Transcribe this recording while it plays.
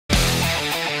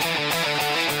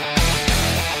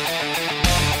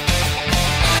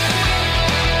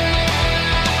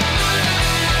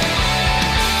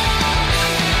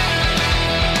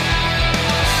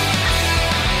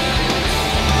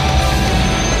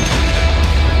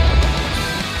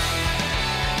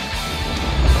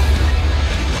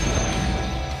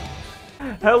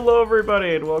Hello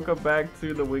everybody and welcome back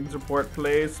to the Wings Report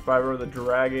Plays Spyro the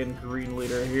Dragon.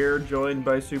 GreenLeader here, joined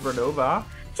by Supernova.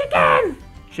 Chicken!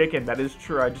 Chicken, that is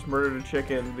true. I just murdered a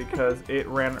chicken because it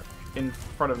ran in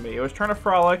front of me. It was trying to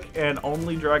frolic, and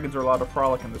only dragons are allowed to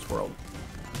frolic in this world.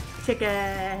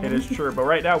 Chicken! It is true, but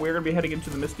right now we're going to be heading into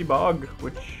the Misty Bog,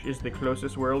 which is the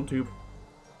closest world to...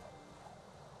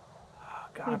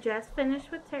 We just finished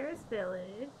with Terrace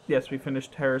Village. Yes, we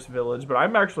finished Terrace Village, but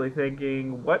I'm actually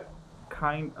thinking, what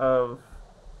kind of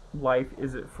life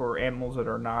is it for animals that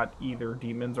are not either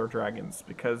demons or dragons?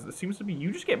 Because it seems to be,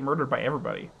 you just get murdered by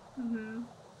everybody. Mm-hmm.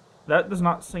 That does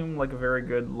not seem like a very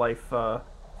good life,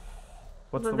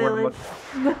 what's the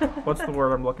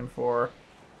word I'm looking for?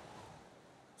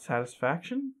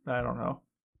 Satisfaction? I don't know.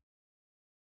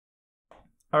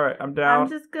 Alright, I'm down. I'm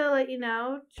just gonna let you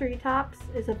know, Treetops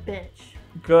is a bitch.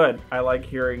 Good. I like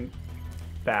hearing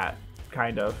that,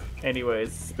 kind of.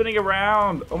 Anyways, spinning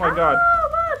around. Oh my god.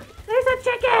 Oh, look! There's a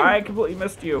chicken! I completely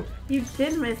missed you. You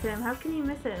did miss him. How can you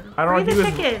miss him? I don't know.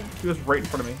 Chicken. He was right in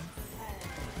front of me.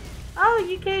 Oh,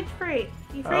 you cage free.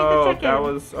 You freed Oh, the chicken. that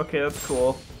was... Okay, that's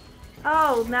cool.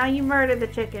 Oh, now you murdered the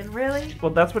chicken. Really?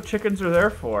 Well, that's what chickens are there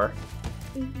for.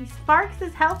 Sparks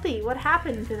is healthy. What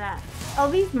happened to that? Oh,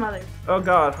 these mothers. Oh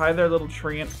god. Hi there, little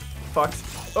treant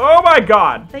fucks. Oh my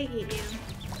god! They eat you.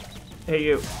 Hey,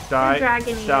 you. Die. Dragon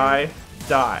eaters. Die.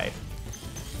 Die.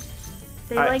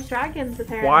 They like dragons,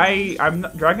 apparently.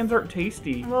 Why? Dragons aren't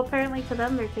tasty. Well, apparently to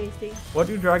them they're tasty. What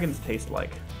do dragons taste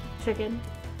like? Chicken.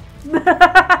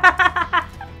 That...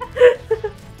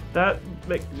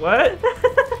 What?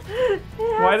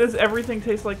 Yeah. Why does everything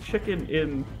taste like chicken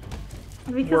in...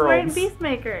 Because worlds? we're in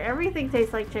Peacemaker. Everything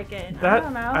tastes like chicken. I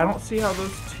don't know. I don't see how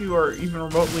those two are even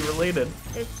remotely related.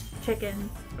 It's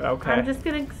chickens. Okay. I'm just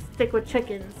gonna stick with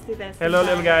chickens through this. Hello,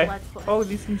 little guy. Let's play. Oh,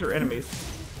 these things are enemies.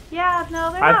 Yeah,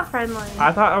 no, they're not friendly.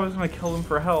 I thought I was gonna kill them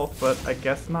for health, but I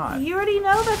guess not. You already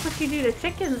know that's what you do to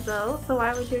chickens, though, so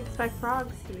why would you expect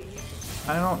frogs to eat you?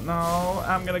 I don't know.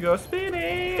 I'm gonna go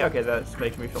spinny. Okay, that's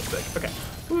making me feel sick. Okay.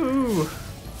 Ooh.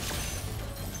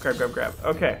 Grab, grab, grab.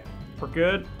 Okay. We're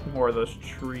good. More of those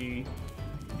tree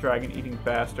dragon-eating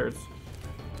bastards.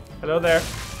 Hello there.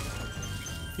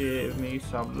 Give me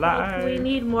some lives. We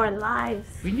need more lives.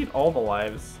 We need all the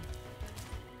lives.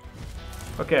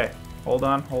 Okay. Hold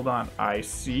on, hold on. I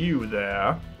see you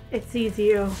there. It sees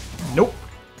you. Nope.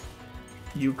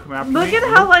 You come after me. Look at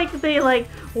how, like, they,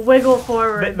 wiggle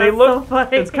forward. They look, so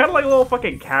funny. It's kind of like little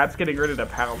fucking cats getting ready to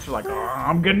pounce. They're like, oh,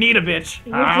 I'm gonna need a bitch.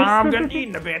 I'm gonna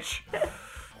need a bitch.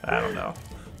 I don't know.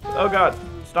 Oh god,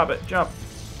 stop it, jump.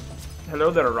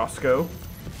 Hello there, Roscoe.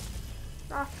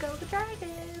 Roscoe the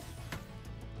Dragon.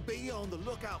 Be on the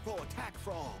lookout for attack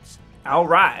frogs.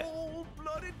 Alright.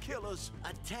 Cold-blooded killers.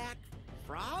 Attack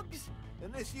frogs?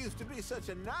 And this used to be such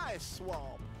a nice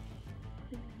swamp.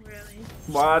 Really?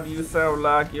 Why do you sound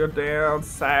like you're down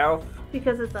south?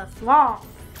 Because it's a swamp.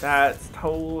 That's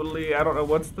totally, I don't know,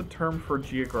 what's the term for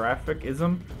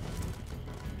geographicism?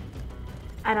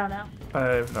 I don't know. I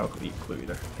have no clue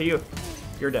either. Hey you,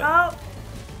 you're dead. Oh!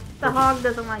 The hog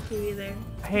doesn't like you either.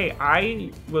 Hey,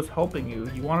 I was helping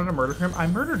you. You wanted to murder him? I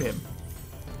murdered him.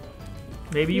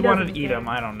 Maybe you wanted to eat him.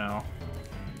 I don't know.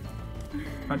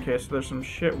 Okay, so there's some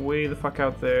shit way the fuck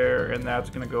out there, and that's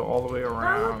gonna go all the way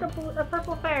around. Oh, look, a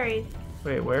purple fairy.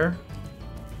 Wait, where?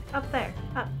 Up there.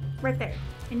 Up. Right there.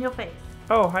 In your face.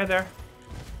 Oh, hi there.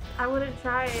 I wouldn't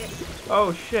try it.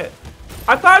 Oh, shit.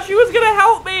 I thought she was gonna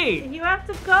help me! You have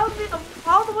to go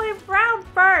all the way around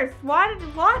first. What?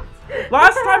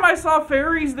 Last time I saw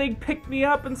fairies, they picked me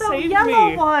up and saved me.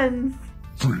 Yellow ones.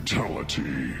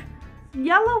 Fatality.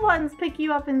 Yellow ones pick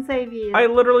you up and save you. I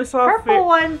literally saw purple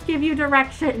ones give you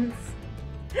directions.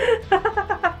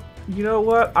 You know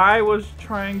what? I was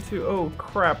trying to... Oh,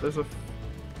 crap. There's a...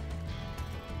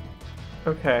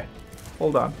 Okay.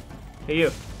 Hold on. Hey,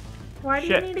 you. Why do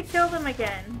you need to kill them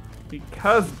again?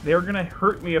 Because they're gonna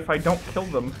hurt me if I don't kill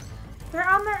them. They're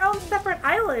on their own separate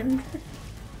island.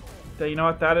 You know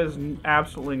what? That is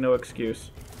absolutely no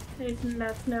excuse.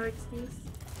 That's no excuse.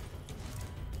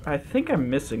 I think I'm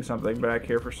missing something back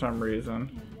here for some reason.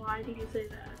 Why do you say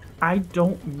that? I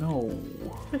don't know.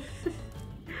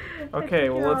 Okay,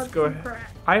 well let's go ahead.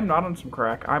 I'm not on some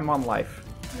crack. I'm on life.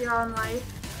 You're on life.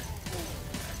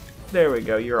 There we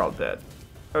go. You're all dead.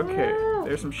 Okay, Woo!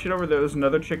 there's some shit over there. There's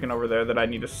another chicken over there that I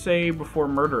need to save before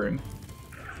murdering.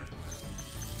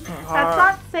 That's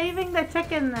not saving the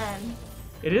chicken then.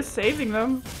 It is saving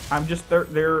them. I'm just,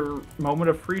 their moment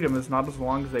of freedom is not as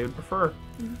long as they would prefer.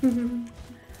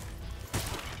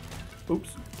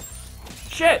 Oops.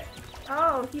 Shit!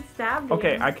 Oh, he stabbed you.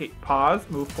 Okay, I can pause,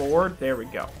 move forward. There we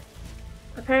go.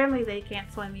 Apparently they can't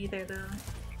swim either, though.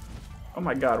 Oh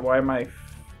my god, why am I...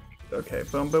 Okay,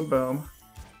 boom, boom, boom.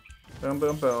 Boom,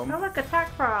 boom, boom. Oh look, attack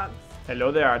frogs.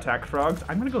 Hello there, attack frogs.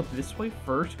 I'm gonna go this way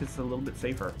first because it's a little bit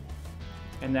safer.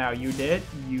 And now you did,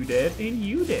 and you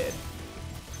did.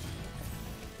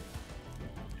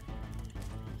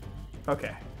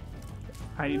 Okay.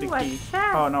 I need Ooh, a a key.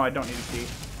 chest. Oh no, I don't need a key.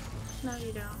 No,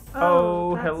 you don't.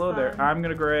 Oh, that's hello there. fun. I'm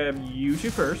gonna grab you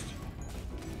two first.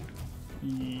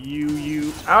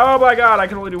 You. Oh my god, I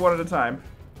can only do one at a time.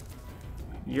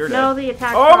 You're dead. No, the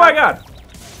attack Oh my frog god!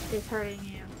 is hurting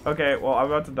you. Okay, well, I'm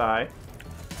about to die.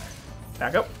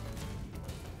 Back up.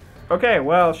 Okay,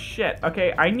 well, shit.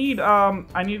 Okay, I need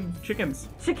chickens.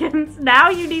 Chickens. Now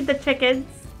you need the chickens.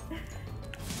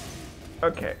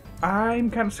 Okay,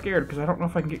 I'm kind of scared because I don't know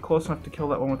if I can get close enough to kill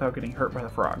that one without getting hurt by the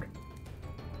frog.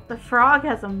 The frog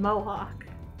has a mohawk.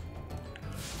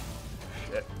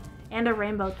 Shit. And a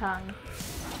rainbow tongue.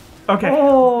 Okay.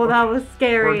 Oh, that was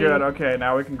scary. We're good. Okay,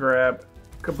 now we can grab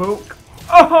Kabook.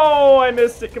 Oh, I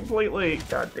missed it completely.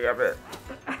 God damn it.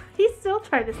 He's still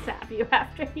trying to stab you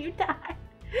after you die.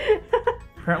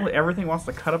 Apparently everything wants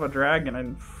to cut up a dragon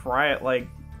and fry it like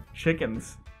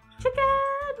chickens. Chicken!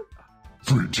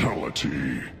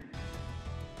 Fatality.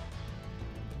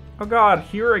 Oh god,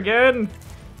 here again?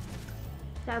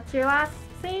 That's your last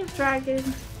save, dragon.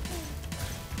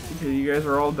 Okay, you guys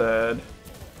are all dead.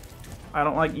 I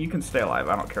don't like... You can stay alive.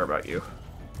 I don't care about you.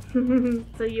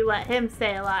 So you let him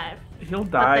stay alive. He'll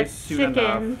But die the soon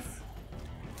chickens... enough.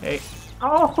 Hey.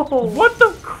 Oh! What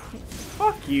the...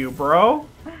 Fuck you, bro.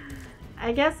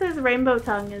 I guess his rainbow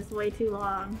tongue is way too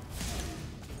long.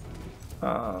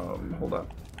 Hold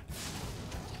up.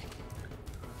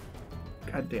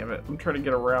 God damn it. I'm trying to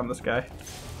get around this guy.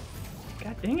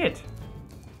 God dang it.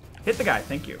 Hit the guy.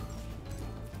 Thank you.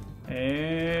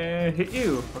 And hit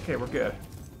you. Okay, we're good.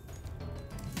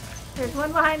 There's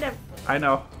one behind him. I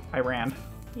know. I ran.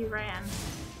 You ran.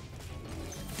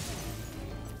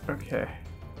 Okay.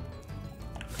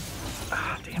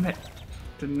 Ah, damn it.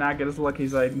 Did not get as lucky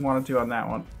as I wanted to on that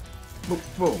one. Boom,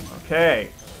 boom. Okay.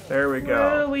 There we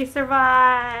go. Woo, we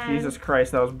survived. Jesus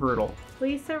Christ, that was brutal.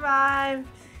 We survived.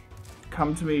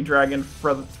 Come to me, dragon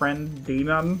friend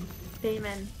Demon.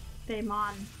 Damon.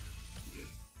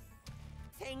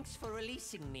 Thanks for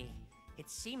releasing me. It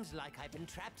seems like I've been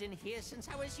trapped in here since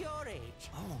I was your age.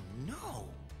 Oh no.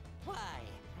 Why?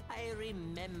 I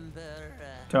remember...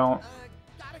 Don't.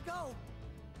 Gotta go.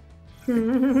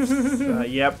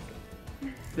 Yep.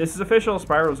 This is official.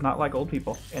 Spyro's not like old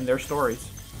people and their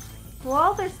stories.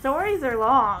 Well, their stories are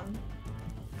long.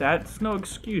 That's no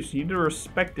excuse. You need to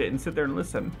respect it and sit there and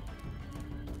listen.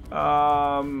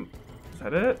 Is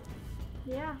that it?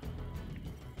 Yeah.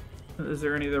 Is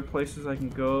there any other places I can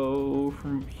go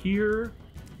from here?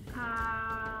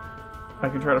 I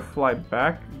can try to fly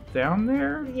back down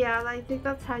there? Yeah, I think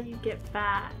that's how you get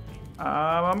back.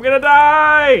 I'm gonna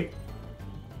die!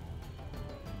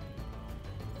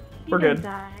 You We're didn't good.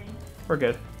 Die. We're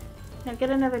good. Now get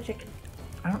another chicken.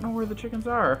 I don't know where the chickens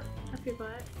are. Up your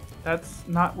butt. That's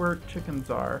not where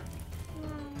chickens are.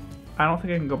 I don't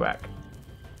think I can go back.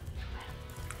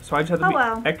 So I just have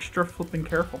to be extra flipping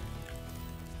careful.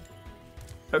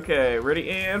 Okay, ready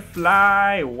and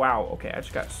fly. Wow, okay, I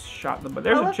just got shot in the butt.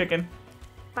 There's a chicken.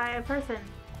 By a person.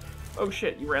 Oh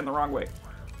shit, you ran the wrong way.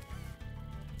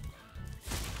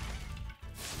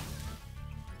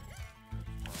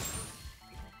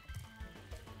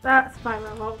 That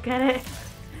Spyro won't get it.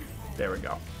 There we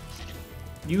go.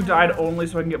 You died only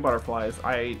so I can get butterflies.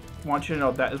 I want you to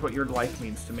know that is what your life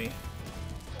means to me.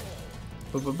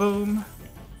 Boom, boom,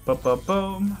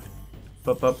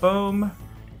 boom.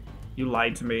 You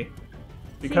lied to me.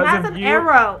 Because she has an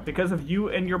arrow. Because of you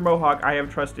and your mohawk, I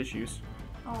have trust issues.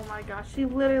 Oh my gosh, she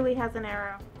literally has an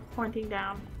arrow pointing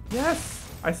down. Yes,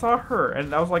 I saw her,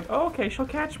 and I was like, oh, okay, she'll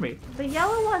catch me. The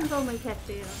yellow ones only catch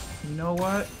you. You know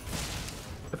what?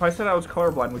 If I said I was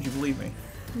colorblind, would you believe me?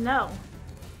 No.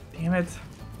 Damn it.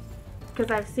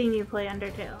 Because I've seen you play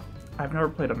Undertale. I've never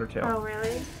played Undertale. Oh,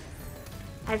 really?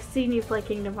 I've seen you play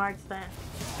Kingdom Hearts then.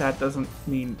 That doesn't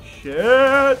mean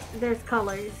shit. There's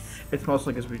colors. It's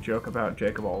mostly because we joke about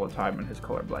Jacob all the time and his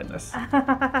colorblindness.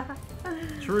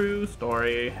 True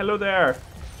story. Hello there.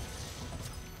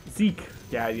 Zeke.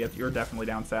 Yeah, you're definitely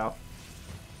down south.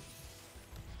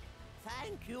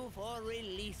 Thank you for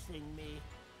releasing me.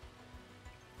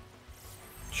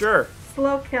 Sure.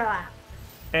 Slow clap.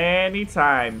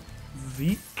 Anytime.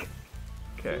 Zeke.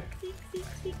 Okay. Zeke, Zeke,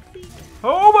 Zeke, Zeke.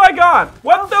 Oh my god!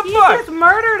 What the He fuck? just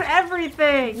murdered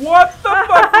everything! What the fuck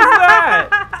was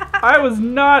that? I was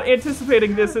not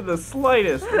anticipating this in the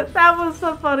slightest. That was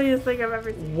the funniest thing I've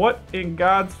ever seen. What in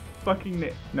God's fucking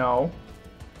name? No.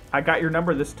 I got your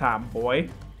number this time, boy.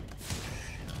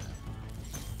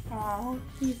 Oh,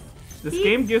 This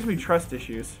game gives me trust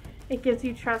issues. It gives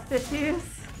you trust issues.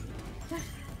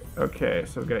 Okay,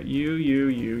 so we've got you.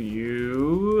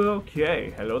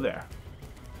 Okay, hello there.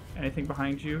 Anything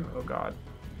behind you? Oh god.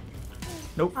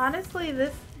 Nope. Honestly,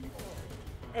 this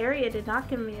area did not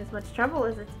give me as much trouble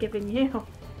as it's giving you.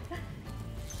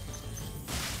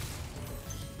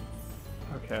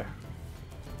 Okay.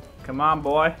 Come on,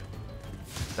 boy.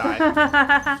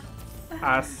 Die.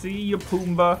 I see you,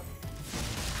 Pumbaa.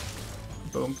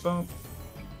 Boom, boom.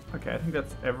 Okay, I think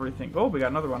that's everything. Oh, we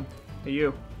got another one. Hey,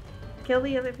 you. Kill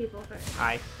the other people first.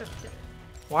 Hi. Okay.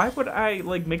 Why would I,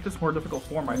 like, make this more difficult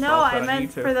for myself? No, I than meant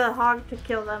need to? for the hog to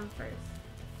kill them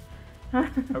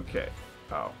first. Okay.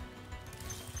 Oh.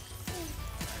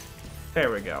 There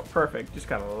we go. Perfect. Just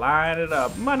gotta line it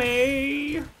up.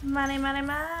 Money! Money, money,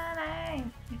 money! I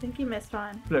think you missed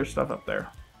one. There's stuff up there.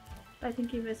 I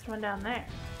think you missed one down there.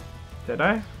 Did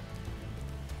I?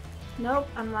 Nope,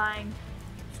 I'm lying.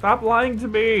 Stop lying to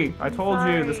me! I told you,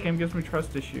 sorry. this game gives me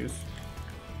trust issues.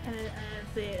 I didn't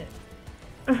see it.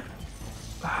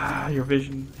 Ah, your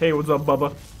vision. Hey, what's up,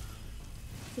 Bubba?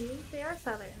 See, they are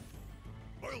southern.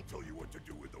 I'll tell you what to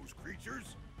do with those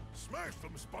creatures. Smash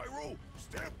them, Spyro.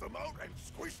 Stamp them out and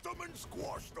squish them and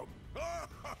squash them.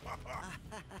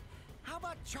 How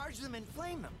about charge them and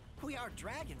flame them? We are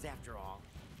dragons after all.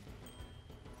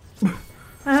 Do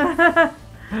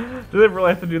they really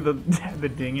have to do the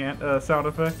ding ant sound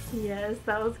effect? Yes,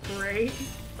 that was great.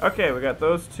 Okay, we got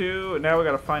those two. Now we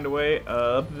gotta find a way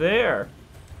up there.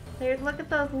 There, look at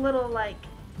those little, like...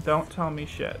 Don't tell me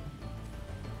shit.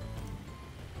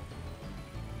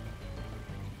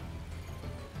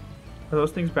 Are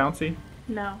those things bouncy?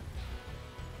 No.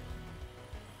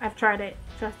 I've tried it,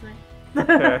 trust me.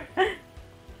 Okay.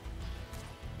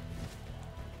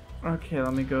 Okay,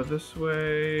 let me go this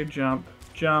way. Jump,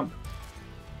 jump.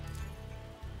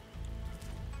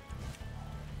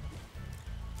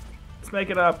 Let's make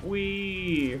it up.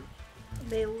 Wee.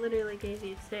 They literally gave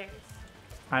you stairs.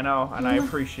 I know, and I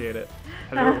appreciate it.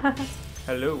 Hello.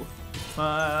 Hello.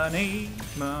 Money,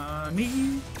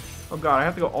 money. Oh god, I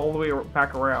have to go all the way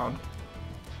back around.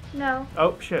 No.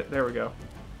 Oh shit, there we go.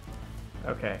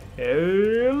 Okay.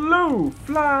 Hello,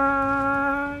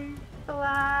 fly.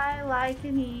 Fly like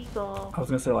an eagle. I was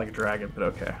gonna say like a dragon, but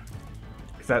okay.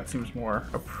 Because that seems more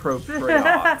appropriate.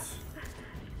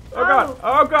 Oh god!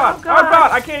 Oh god! Oh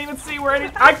god! I can't even see where any.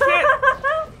 I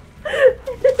can't.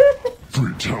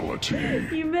 Fatality.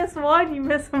 You miss one, you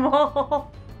miss them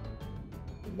all.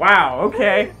 Wow.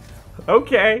 Okay.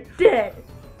 Okay. Dead.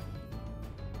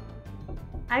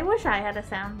 I wish I had a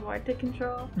soundboard to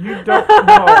control. You don't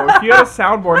know. If you had a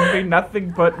soundboard, it'd be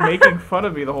nothing but making fun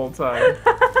of me the whole time.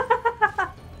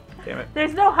 Damn it.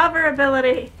 There's no hover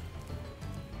ability.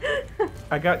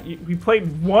 I got you. We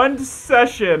played one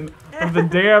session of the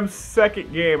damn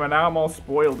second game, and now I'm all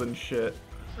spoiled and shit.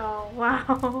 Oh,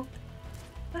 wow.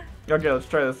 Okay, let's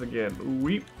try this again.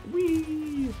 Weep,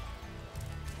 wee.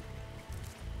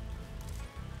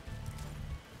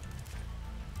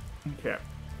 Okay.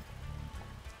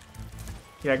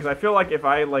 Yeah, because I feel like if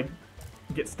I, like,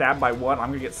 get stabbed by one, I'm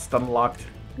gonna get stun locked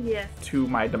Yes, to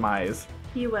my demise.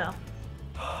 you will.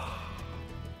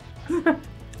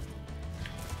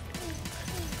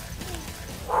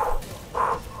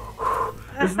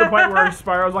 This is the point where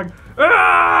Spyro's like,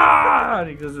 ah! And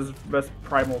he does his best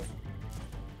primals.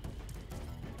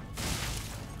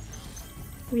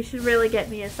 We should really get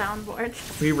me a soundboard.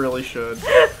 We really should. Is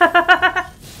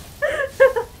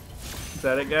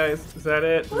that it, guys? Is that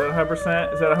it? Is that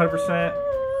 100%? Is that 100%?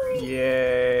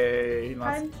 Yay.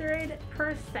 100%.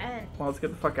 Well, let's get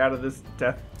the fuck out of this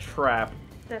death trap.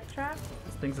 Death trap?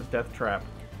 This thing's a death trap.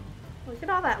 Look at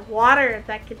all that water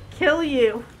that could kill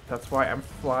you. That's why I'm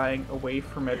flying away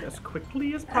from it as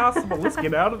quickly as possible. Let's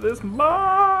get out of this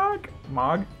mog.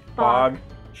 Mog? Bog. Bog.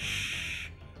 Shh.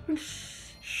 Shh.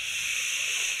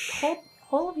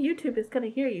 Whole of YouTube is gonna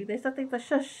hear you. They said things like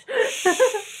shush.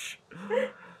 Shh.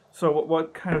 So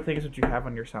what kind of things did you have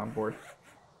on your soundboard?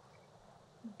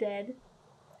 Dead.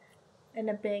 And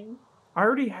a bing. I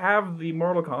already have the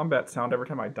Mortal Kombat sound every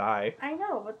time I die. I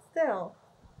know, but still.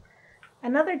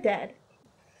 Another dead.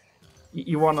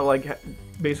 You want to, like,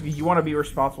 basically, you want to be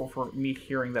responsible for me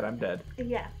hearing that I'm dead.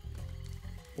 Yeah.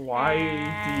 Why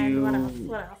And do you... What else?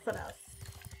 What else? What else?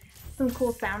 Some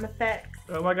cool sound effects.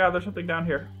 Oh my god, there's something down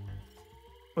here.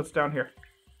 What's down here?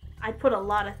 I put a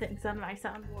lot of things on my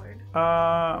soundboard.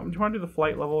 Do you want to do the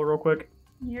flight level real quick?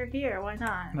 You're here, why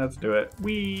not? Let's do it.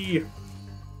 Whee!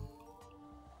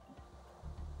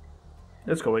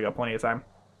 Let's go, we got plenty of time.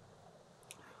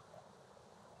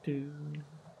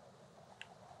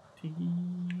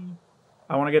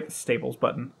 I want to get the staples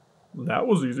button. That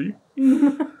was easy.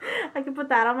 I could put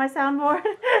that on my soundboard.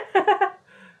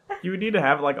 You would need to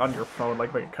have it like on your phone,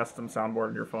 like a custom soundboard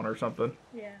on your phone or something.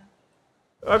 Yeah.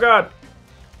 Oh god!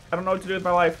 I don't know what to do with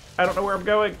my life. I don't know where I'm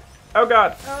going. Oh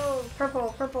god! Oh,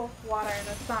 purple water.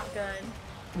 That's not good.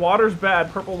 Water's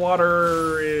bad. Purple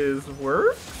water is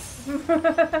worse?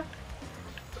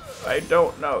 I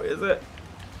don't know. Is it?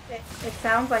 It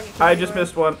sounds like it could I be just worse.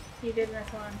 missed one. You did miss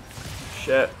one.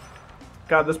 Shit.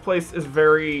 God, this place is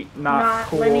very not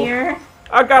cool. Linear.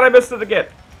 Oh god, I missed it again.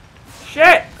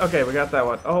 Shit! Okay, we got that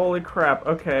one. Holy crap.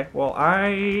 Okay, well,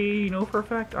 I know for a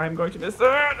fact I'm going to miss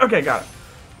it. Okay, got it.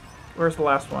 Where's the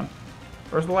last one?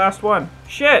 Where's the last one?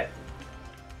 Shit!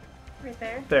 Right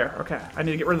there. There, okay. I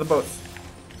need to get rid of the boats.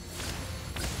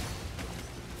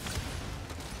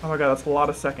 Oh my god, that's a lot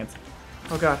of seconds.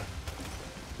 Oh god.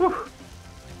 Whew.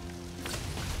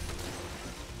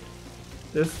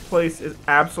 This place is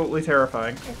absolutely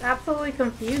terrifying. It's absolutely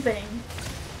confusing.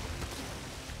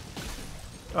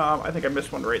 I think I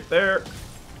missed one right there.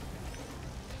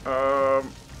 No.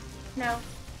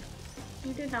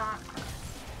 You did not.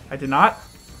 I did not?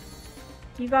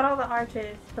 You got all the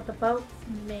arches, but the boats,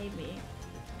 maybe.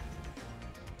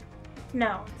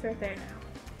 No, it's right there now.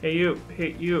 Hey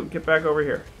you, get back over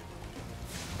here.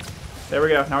 There we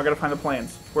go, now I gotta find the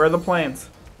planes. Where are the planes?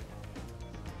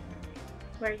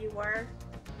 Where you were?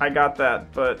 I got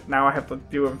that, but now I have to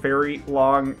do a very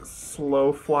long,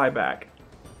 slow flyback.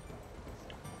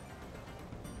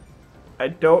 I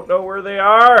don't know where they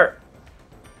are!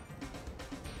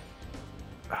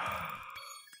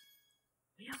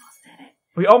 We almost did it.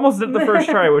 We almost did the first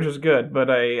try, which is good,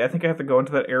 but I think I have to go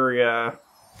into that area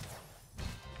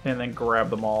and then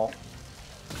grab them all.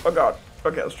 Oh god.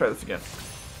 Okay, let's try this again.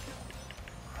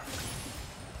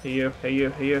 Hey you, hey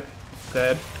you, hey you.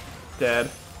 Dead.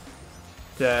 Dead.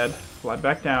 Dead. Slide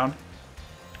back down.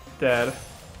 Dead.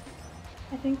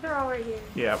 I think they're all right here.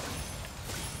 Yep.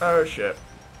 Oh shit.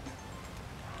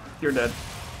 You're dead.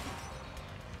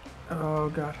 Oh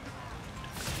god.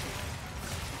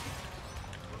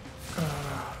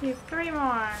 You have 3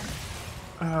 more.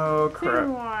 Oh 2 crap.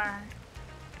 more.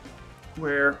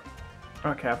 Where?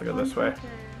 Okay, I have to go this way. Okay.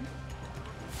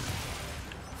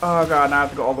 Oh god, now I have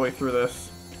to go all the way through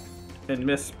this and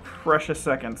miss precious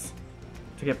seconds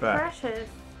to get back. Precious.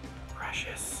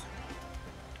 Precious.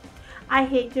 I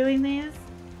hate doing these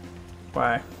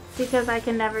Why? because I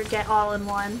can never get all in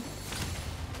one.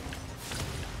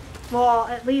 Well,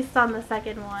 at least on the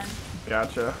second one.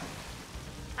 Gotcha.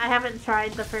 I haven't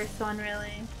tried the first one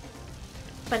really.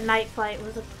 But Night Flight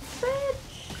was a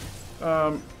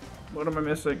bitch. What am I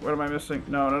missing? What am I missing?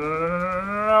 No, no, no, no, no, no, no,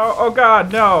 no, no. Oh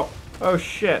god, no! Oh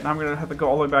shit, now I'm gonna have to go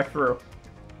all the way back through.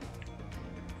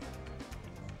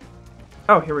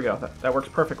 Oh, here we go. That works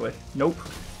perfectly. Nope.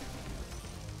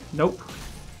 Nope.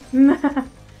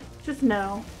 Just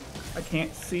no. I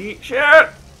can't see. Shit!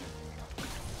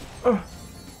 Oh.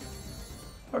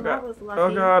 Oh That god. was lucky.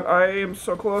 Oh god, I am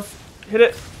so close. Hit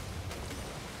it.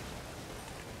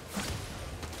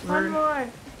 One more.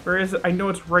 Where is it? I know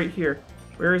it's right here.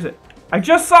 Where is it? I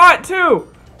just saw it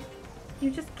too! You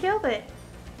just killed it.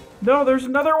 No, there's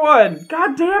another one!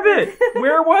 God damn it!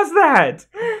 Where was that?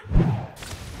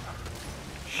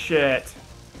 Shit.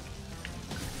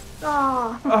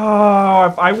 Oh. Oh,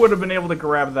 if I would have been able to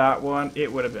grab that one,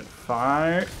 it would have been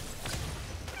fine.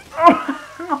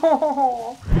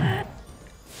 Oh.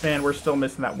 Man, we're still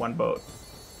missing that one boat.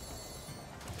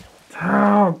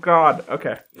 Oh god.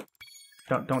 Okay.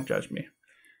 Don't judge me.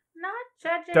 Not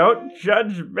judging. Don't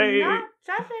judge me. Not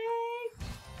judging.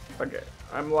 Okay,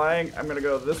 I'm lying. I'm gonna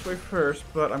go this way first,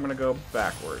 but I'm gonna go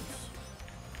backwards.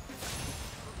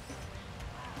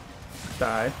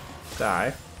 Die.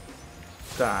 Die.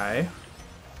 Die.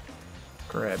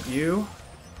 Grab you.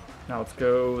 Now let's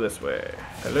go this way.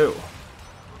 Hello.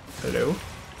 Hello.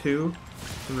 2,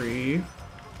 3,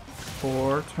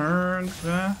 4 turns.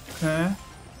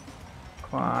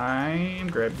 Climb.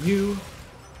 Grab you.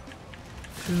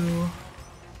 2.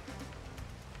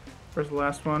 Where's the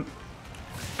last one?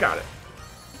 Got it.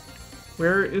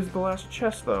 Where is the last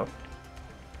chest, though?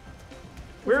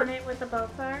 Where Isn't it with the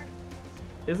boats are?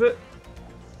 is it?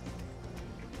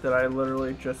 Did I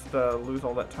literally just lose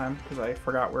all that time because I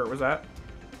forgot where it was at?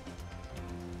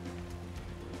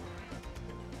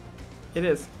 It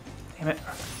is. Damn it.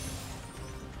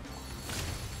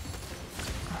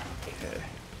 Okay.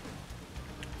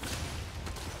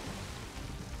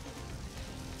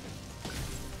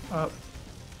 Up.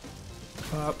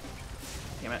 Up.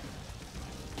 Damn it.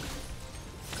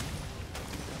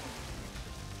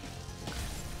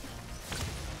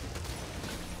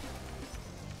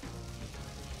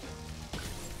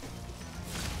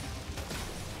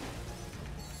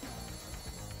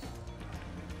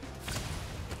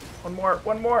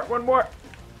 One more.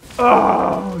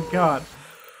 Oh, God.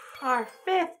 Our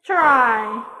 5th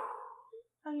try.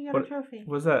 Oh, you got What a trophy. What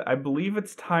was that? I believe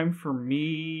it's time for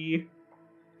me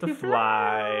to To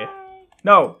fly.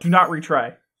 No, do not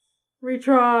retry.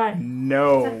 Retry.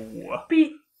 No.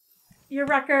 Beat your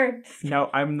record. No,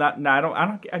 I'm not. No,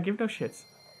 I give no shits.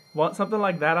 Want something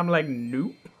like that? I'm like,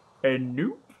 nope. And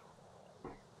nope.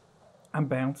 I'm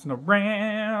bouncing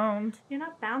around. You're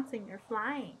not bouncing, you're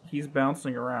flying. He's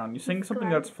bouncing around. You think something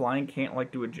that's flying can't,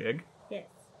 like, do a jig? Yes.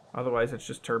 Otherwise, it's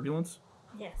just turbulence?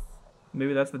 Yes.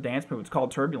 Maybe that's the dance move. It's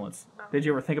called turbulence. Did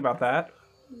you ever think about that?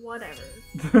 Whatever.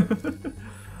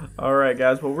 Alright,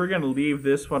 guys. Well, we're going to leave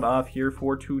this one off here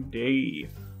for today.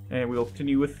 And we'll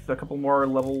continue with a couple more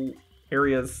level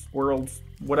areas, worlds,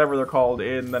 whatever they're called,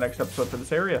 in the next episode for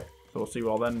this area. So we'll see you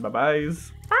all then.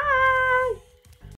 Bye-byes. Bye.